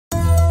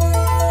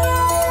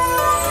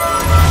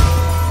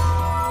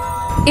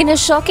In a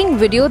shocking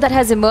video that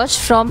has emerged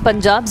from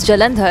Punjab's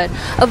Jalandhar,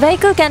 a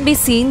vehicle can be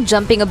seen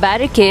jumping a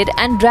barricade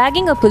and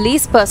dragging a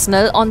police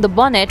personnel on the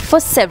bonnet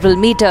for several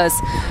meters.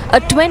 A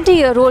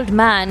 20-year-old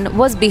man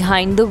was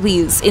behind the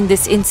wheels in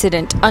this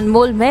incident.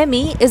 Anmol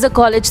Mehmi is a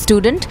college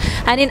student,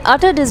 and in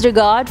utter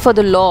disregard for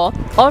the law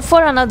or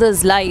for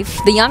another's life,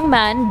 the young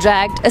man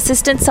dragged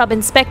Assistant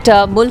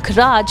Sub-Inspector Mulk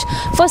Raj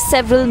for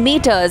several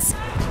meters,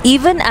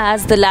 even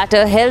as the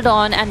latter held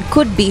on and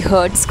could be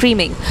heard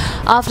screaming.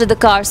 After the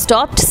car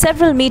stopped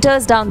several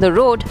meters down the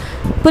road,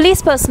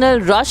 police personnel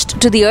rushed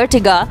to the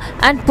Ertiga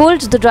and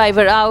pulled the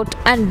driver out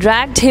and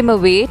dragged him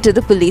away to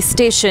the police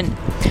station.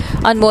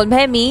 Anmol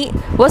Mehmi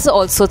was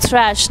also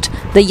thrashed.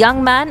 The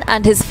young man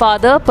and his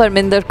father,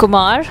 Parminder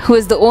Kumar, who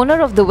is the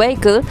owner of the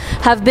vehicle,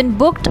 have been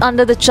booked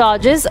under the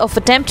charges of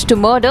attempt to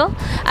murder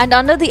and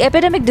under the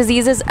Epidemic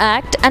Diseases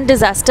Act and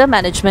Disaster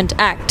Management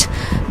Act.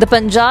 The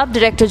Punjab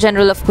Director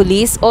General of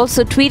Police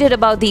also tweeted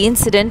about the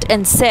incident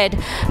and said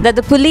that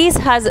the police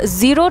has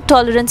zero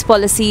tolerance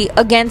policy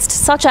against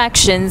such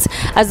actions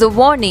as a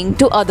warning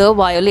to other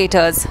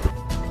violators.